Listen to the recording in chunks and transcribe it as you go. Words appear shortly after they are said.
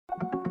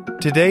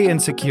Today in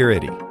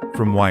Security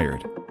from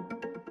Wired.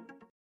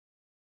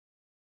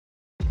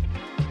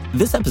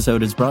 This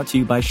episode is brought to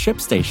you by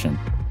ShipStation.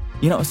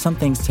 You know, some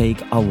things take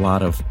a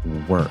lot of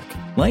work,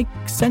 like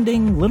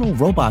sending little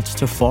robots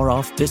to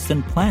far-off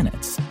distant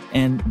planets.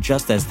 And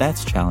just as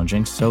that's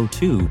challenging, so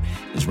too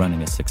is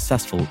running a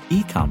successful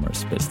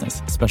e-commerce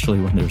business, especially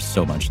when there's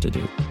so much to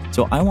do.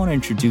 So I want to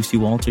introduce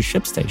you all to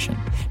ShipStation.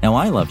 Now,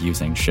 I love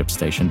using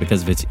ShipStation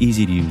because of its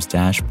easy-to-use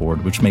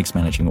dashboard, which makes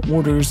managing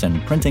orders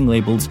and printing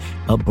labels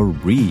a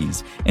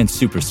breeze and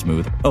super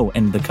smooth. Oh,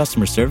 and the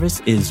customer service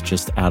is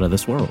just out of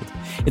this world.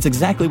 It's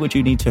exactly what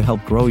you need to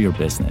help grow your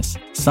business.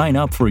 Sign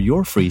up for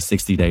your free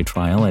 60-day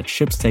trial at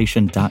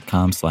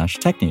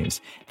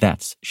shipstation.com/technews.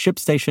 That's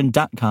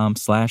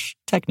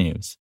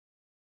shipstation.com/technews.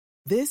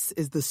 This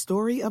is the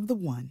story of the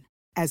one.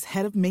 As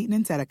head of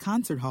maintenance at a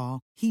concert hall,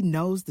 he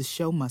knows the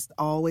show must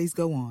always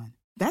go on.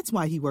 That's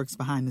why he works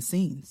behind the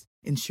scenes,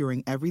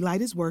 ensuring every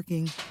light is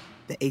working,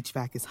 the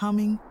HVAC is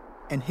humming,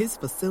 and his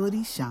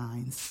facility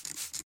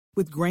shines.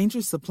 With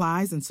Grainger's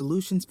supplies and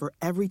solutions for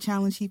every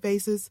challenge he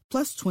faces,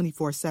 plus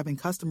 24/7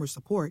 customer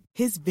support,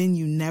 his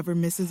venue never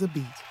misses a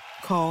beat.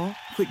 Call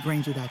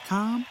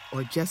quickgrainger.com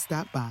or just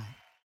stop by.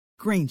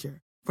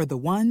 Grainger, for the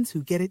ones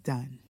who get it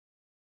done.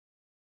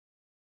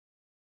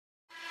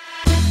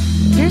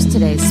 Here's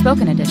today's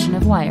spoken edition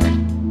of Wired.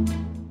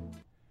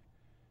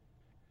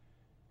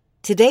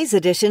 Today's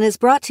edition is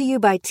brought to you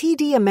by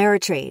TD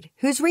Ameritrade,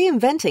 who's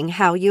reinventing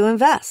how you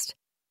invest.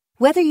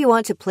 Whether you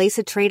want to place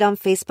a trade on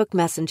Facebook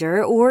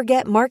Messenger or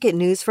get market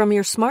news from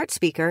your smart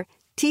speaker,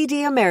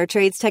 TD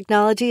Ameritrade's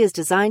technology is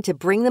designed to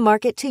bring the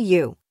market to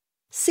you.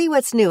 See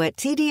what's new at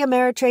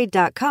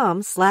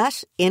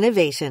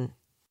tdameritrade.com/innovation.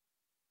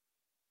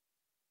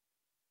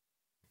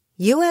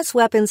 U.S.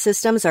 weapon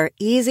systems are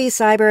easy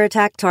cyber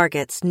attack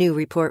targets, new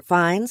report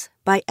finds,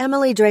 by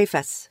Emily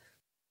Dreyfus.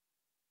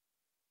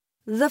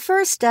 The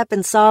first step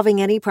in solving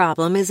any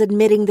problem is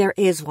admitting there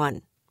is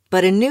one.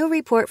 But a new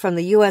report from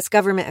the U.S.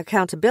 Government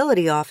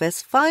Accountability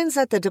Office finds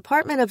that the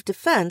Department of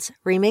Defense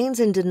remains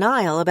in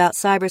denial about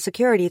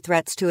cybersecurity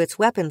threats to its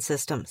weapon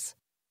systems.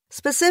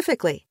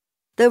 Specifically,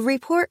 the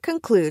report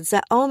concludes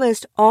that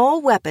almost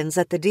all weapons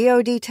that the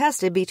DoD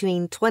tested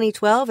between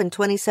 2012 and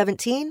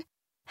 2017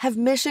 have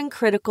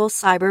mission-critical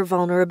cyber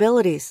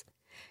vulnerabilities.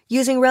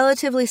 Using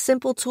relatively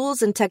simple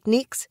tools and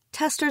techniques,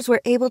 testers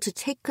were able to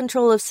take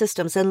control of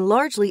systems and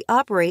largely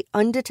operate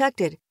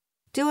undetected,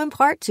 due in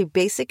part to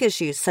basic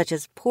issues such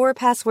as poor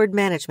password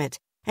management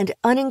and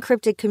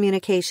unencrypted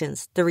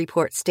communications, the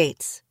report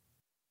states.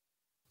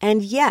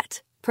 And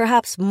yet,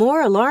 perhaps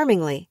more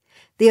alarmingly,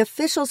 the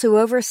officials who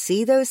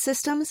oversee those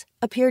systems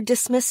appear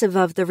dismissive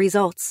of the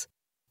results.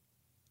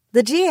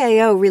 The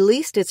GAO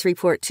released its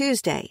report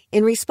Tuesday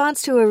in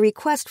response to a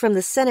request from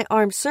the Senate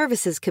Armed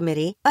Services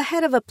Committee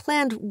ahead of a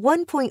planned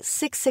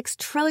 $1.66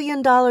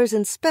 trillion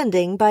in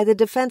spending by the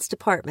Defense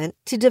Department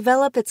to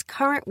develop its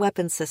current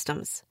weapon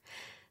systems.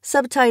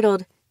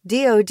 Subtitled,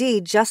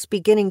 DoD Just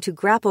Beginning to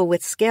Grapple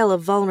with Scale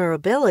of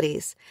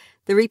Vulnerabilities,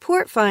 the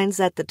report finds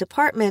that the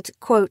department,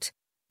 quote,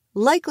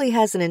 likely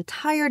has an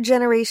entire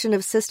generation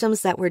of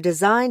systems that were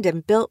designed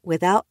and built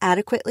without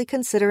adequately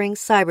considering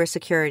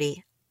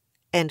cybersecurity,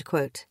 end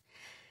quote.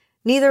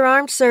 Neither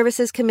Armed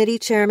Services Committee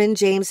Chairman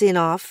James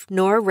Inhofe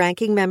nor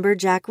Ranking Member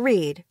Jack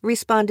Reed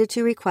responded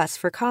to requests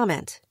for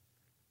comment.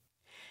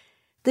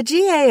 The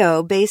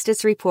GAO based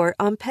its report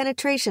on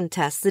penetration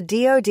tests the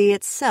DoD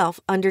itself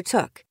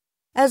undertook,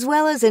 as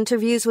well as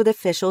interviews with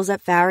officials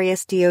at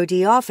various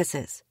DoD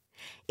offices.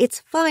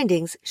 Its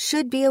findings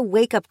should be a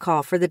wake-up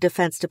call for the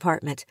Defense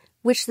Department,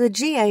 which the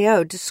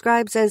GAO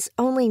describes as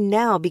only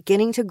now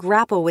beginning to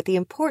grapple with the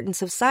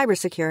importance of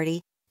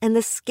cybersecurity and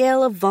the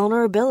scale of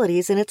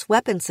vulnerabilities in its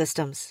weapon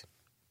systems.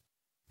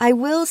 I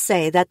will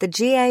say that the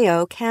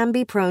GAO can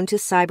be prone to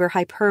cyber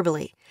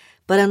hyperbole,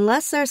 but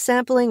unless their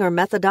sampling or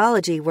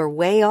methodology were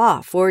way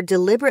off or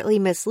deliberately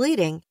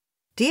misleading,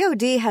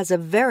 DoD has a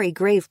very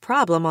grave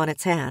problem on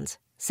its hands,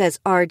 says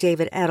R.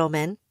 David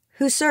Edelman,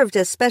 who served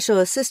as Special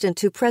Assistant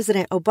to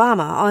President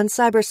Obama on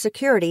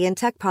cybersecurity and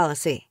tech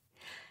policy.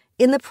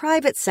 In the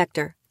private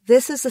sector,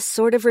 this is the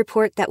sort of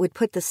report that would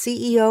put the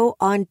CEO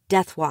on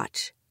death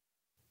watch.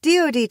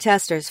 DoD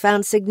testers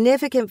found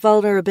significant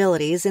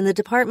vulnerabilities in the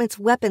department's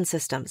weapon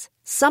systems,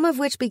 some of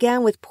which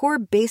began with poor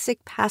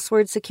basic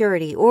password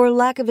security or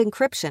lack of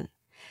encryption.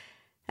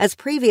 As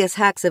previous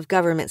hacks of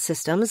government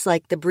systems,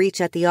 like the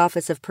breach at the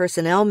Office of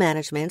Personnel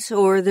Management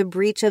or the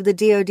breach of the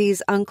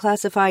DoD's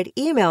unclassified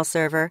email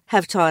server,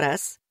 have taught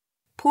us,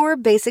 poor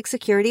basic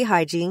security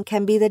hygiene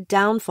can be the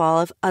downfall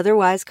of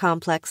otherwise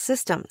complex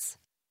systems.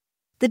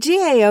 The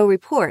GAO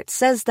report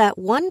says that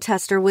one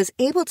tester was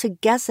able to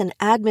guess an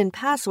admin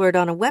password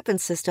on a weapon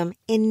system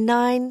in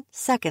 9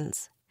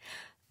 seconds.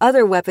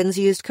 Other weapons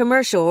used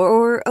commercial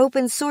or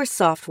open-source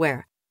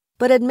software,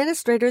 but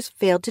administrators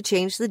failed to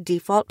change the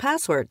default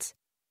passwords.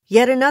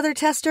 Yet another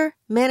tester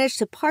managed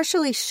to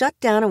partially shut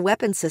down a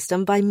weapon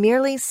system by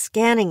merely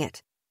scanning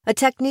it, a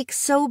technique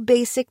so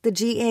basic, the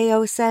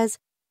GAO says,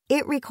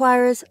 it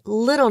requires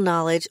little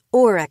knowledge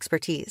or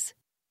expertise.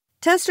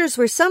 Testers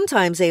were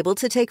sometimes able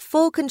to take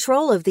full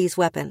control of these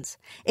weapons.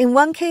 In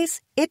one case,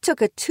 it took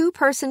a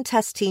 2-person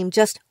test team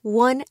just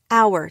 1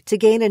 hour to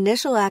gain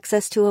initial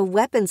access to a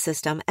weapon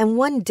system and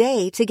 1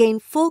 day to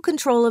gain full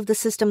control of the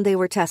system they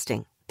were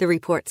testing, the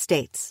report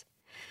states.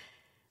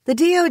 The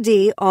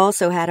DoD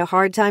also had a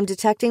hard time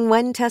detecting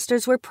when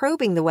testers were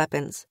probing the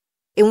weapons.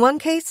 In one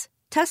case,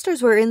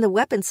 testers were in the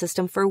weapon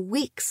system for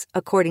weeks,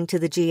 according to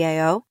the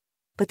GAO,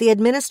 but the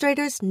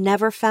administrators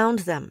never found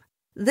them.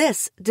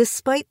 This,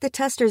 despite the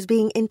testers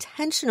being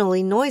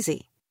intentionally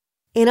noisy.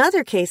 In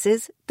other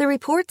cases, the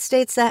report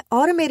states that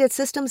automated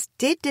systems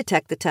did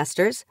detect the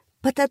testers,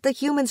 but that the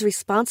humans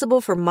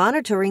responsible for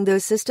monitoring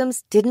those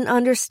systems didn't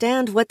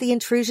understand what the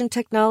intrusion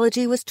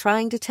technology was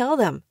trying to tell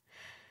them.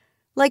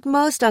 Like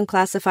most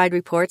unclassified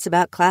reports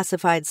about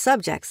classified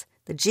subjects,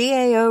 the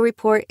GAO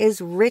report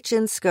is rich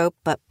in scope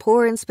but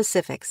poor in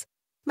specifics,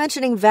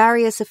 mentioning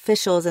various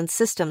officials and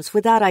systems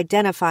without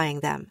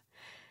identifying them.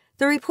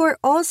 The report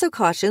also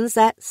cautions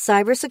that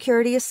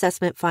cybersecurity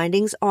assessment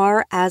findings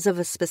are as of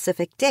a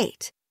specific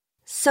date.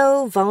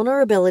 So,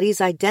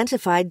 vulnerabilities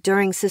identified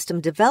during system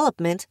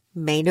development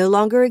may no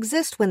longer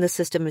exist when the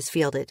system is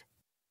fielded.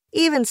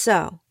 Even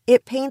so,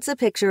 it paints a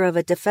picture of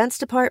a Defense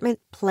Department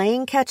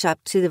playing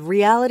catch-up to the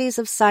realities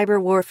of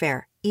cyber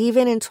warfare,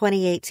 even in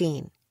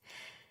 2018.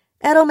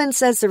 Edelman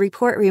says the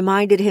report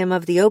reminded him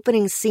of the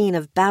opening scene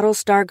of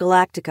Battlestar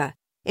Galactica,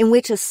 in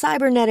which a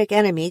cybernetic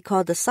enemy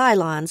called the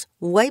Cylons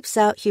wipes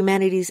out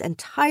humanity's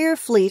entire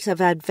fleet of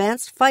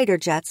advanced fighter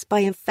jets by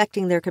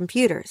infecting their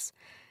computers.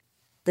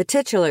 The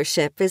titular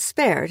ship is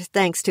spared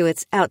thanks to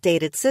its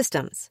outdated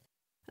systems.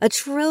 $1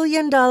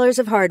 trillion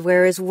of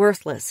hardware is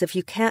worthless if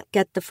you can't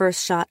get the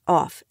first shot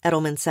off,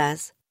 Edelman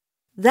says.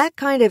 That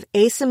kind of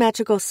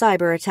asymmetrical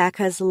cyber attack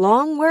has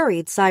long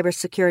worried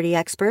cybersecurity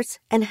experts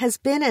and has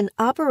been an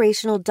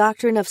operational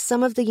doctrine of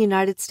some of the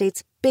United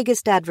States'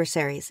 biggest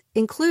adversaries,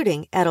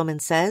 including,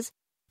 Edelman says,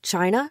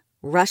 China,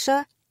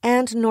 Russia,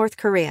 and North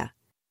Korea.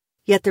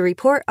 Yet the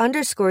report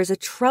underscores a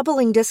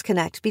troubling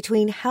disconnect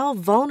between how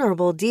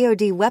vulnerable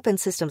DoD weapon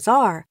systems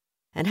are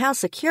and how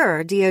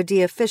secure DoD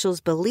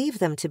officials believe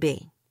them to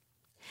be.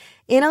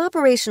 In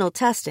operational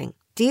testing,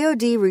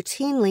 DoD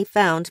routinely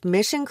found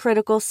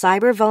mission-critical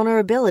cyber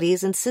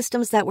vulnerabilities in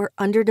systems that were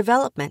under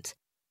development,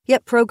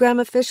 yet program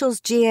officials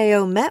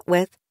GAO met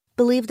with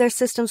believed their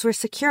systems were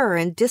secure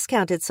and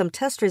discounted some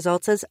test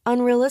results as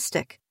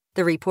unrealistic,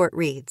 the report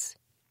reads.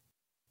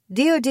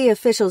 DoD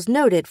officials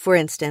noted, for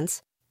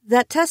instance,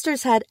 that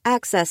testers had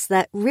access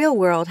that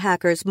real-world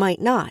hackers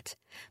might not,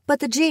 but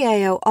the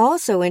GAO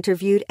also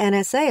interviewed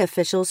NSA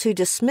officials who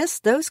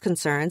dismissed those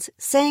concerns,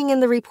 saying in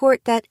the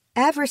report that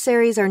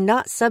adversaries are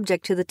not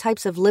subject to the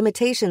types of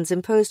limitations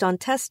imposed on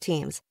test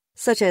teams,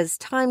 such as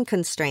time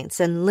constraints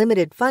and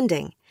limited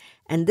funding,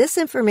 and this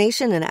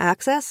information and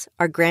access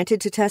are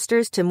granted to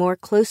testers to more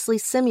closely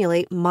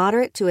simulate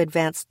moderate to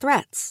advanced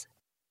threats.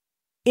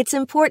 It's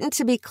important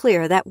to be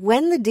clear that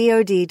when the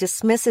DoD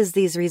dismisses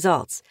these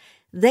results,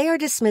 they are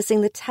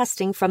dismissing the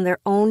testing from their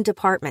own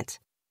department.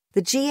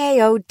 The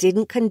GAO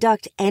didn't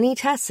conduct any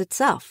tests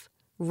itself.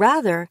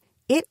 Rather,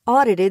 it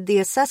audited the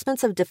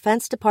assessments of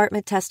Defense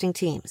Department testing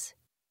teams.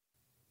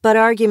 But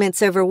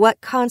arguments over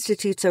what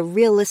constitutes a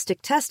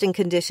realistic testing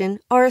condition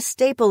are a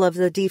staple of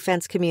the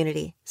defense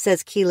community,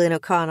 says Keelan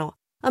O'Connell,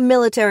 a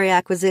military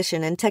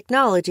acquisition and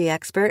technology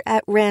expert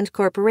at RAND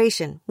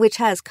Corporation, which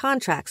has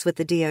contracts with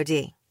the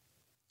DoD.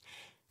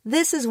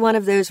 This is one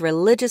of those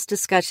religious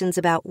discussions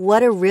about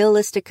what a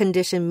realistic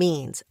condition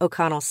means,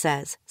 O'Connell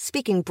says,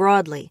 speaking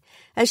broadly,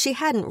 as she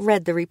hadn't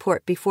read the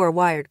report before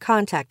Wired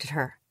contacted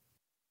her.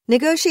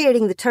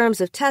 Negotiating the terms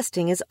of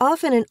testing is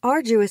often an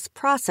arduous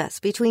process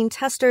between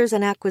testers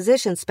and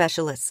acquisition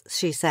specialists,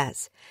 she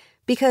says,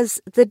 because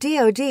the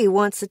DoD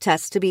wants the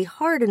tests to be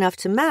hard enough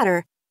to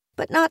matter,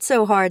 but not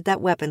so hard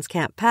that weapons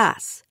can't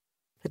pass.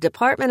 The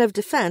Department of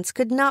Defense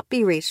could not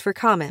be reached for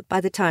comment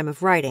by the time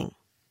of writing.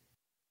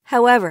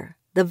 However,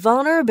 the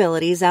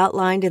vulnerabilities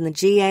outlined in the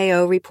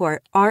GAO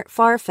report aren't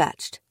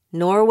far-fetched,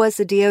 nor was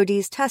the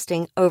DoD's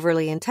testing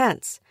overly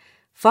intense.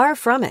 Far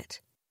from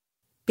it.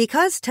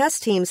 Because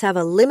test teams have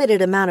a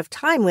limited amount of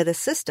time with a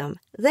system,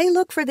 they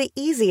look for the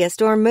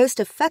easiest or most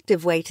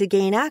effective way to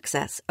gain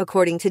access,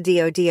 according to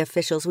DoD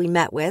officials we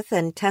met with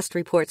and test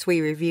reports we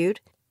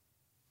reviewed.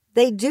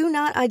 They do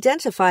not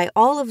identify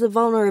all of the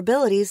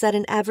vulnerabilities that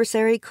an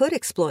adversary could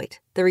exploit,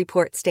 the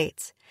report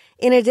states.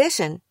 In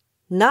addition,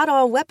 not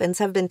all weapons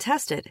have been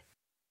tested.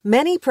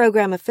 Many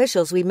program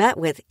officials we met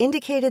with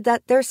indicated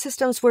that their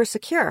systems were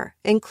secure,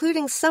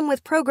 including some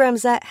with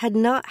programs that had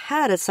not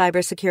had a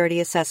cybersecurity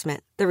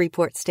assessment, the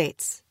report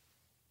states.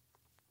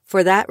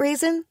 For that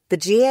reason, the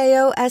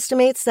GAO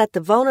estimates that the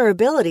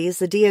vulnerabilities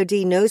the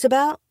DoD knows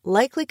about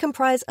likely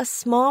comprise a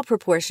small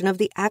proportion of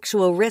the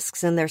actual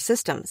risks in their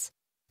systems.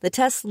 The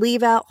tests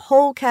leave out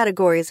whole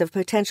categories of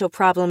potential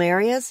problem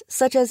areas,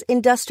 such as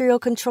industrial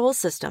control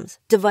systems,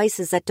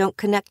 devices that don't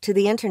connect to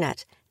the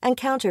internet, and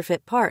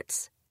counterfeit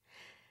parts.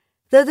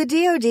 Though the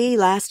DoD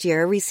last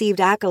year received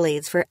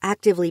accolades for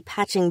actively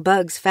patching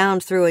bugs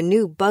found through a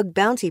new bug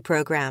bounty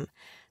program,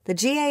 The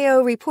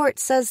GAO report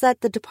says that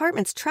the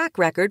department's track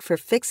record for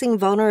fixing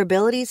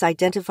vulnerabilities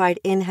identified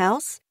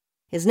in-house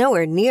is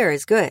nowhere near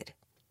as good.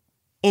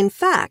 In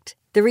fact,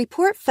 the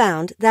report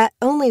found that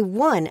only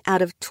 1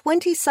 out of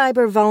 20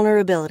 cyber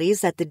vulnerabilities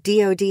that the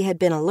DoD had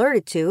been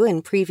alerted to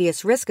in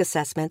previous risk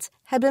assessments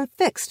had been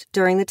fixed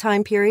during the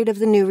time period of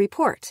the new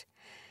report.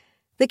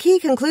 The key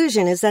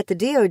conclusion is that the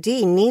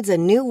DoD needs a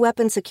new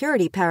weapons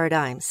security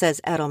paradigm,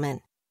 says Edelman.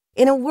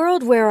 In a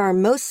world where our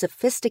most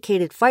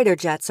sophisticated fighter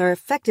jets are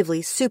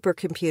effectively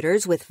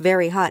supercomputers with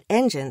very hot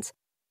engines,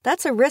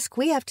 that's a risk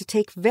we have to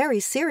take very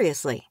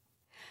seriously.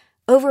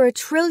 Over $1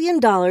 trillion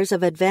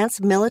of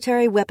advanced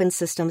military weapon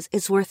systems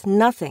is worth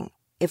nothing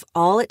if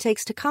all it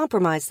takes to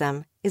compromise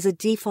them is a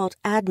default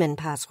admin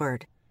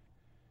password.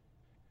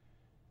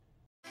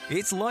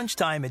 It's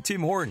lunchtime at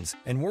Tim Hortons,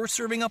 and we're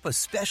serving up a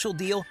special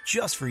deal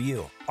just for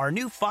you. Our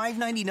new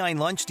 $5.99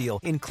 lunch deal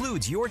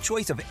includes your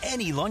choice of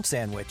any lunch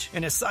sandwich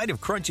and a side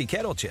of crunchy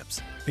kettle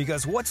chips.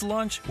 Because what's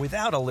lunch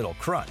without a little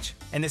crunch?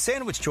 And the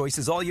sandwich choice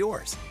is all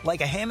yours,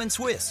 like a ham and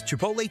Swiss,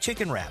 Chipotle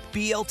chicken wrap,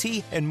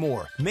 BLT, and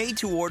more, made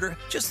to order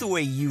just the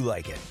way you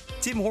like it.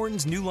 Tim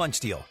Hortons' new lunch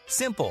deal.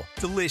 Simple,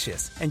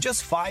 delicious, and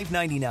just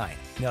 $5.99.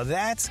 Now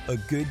that's a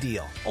good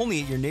deal.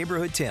 Only at your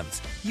neighborhood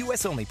Tim's.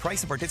 U.S. only.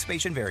 Price and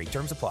participation vary.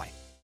 Terms apply.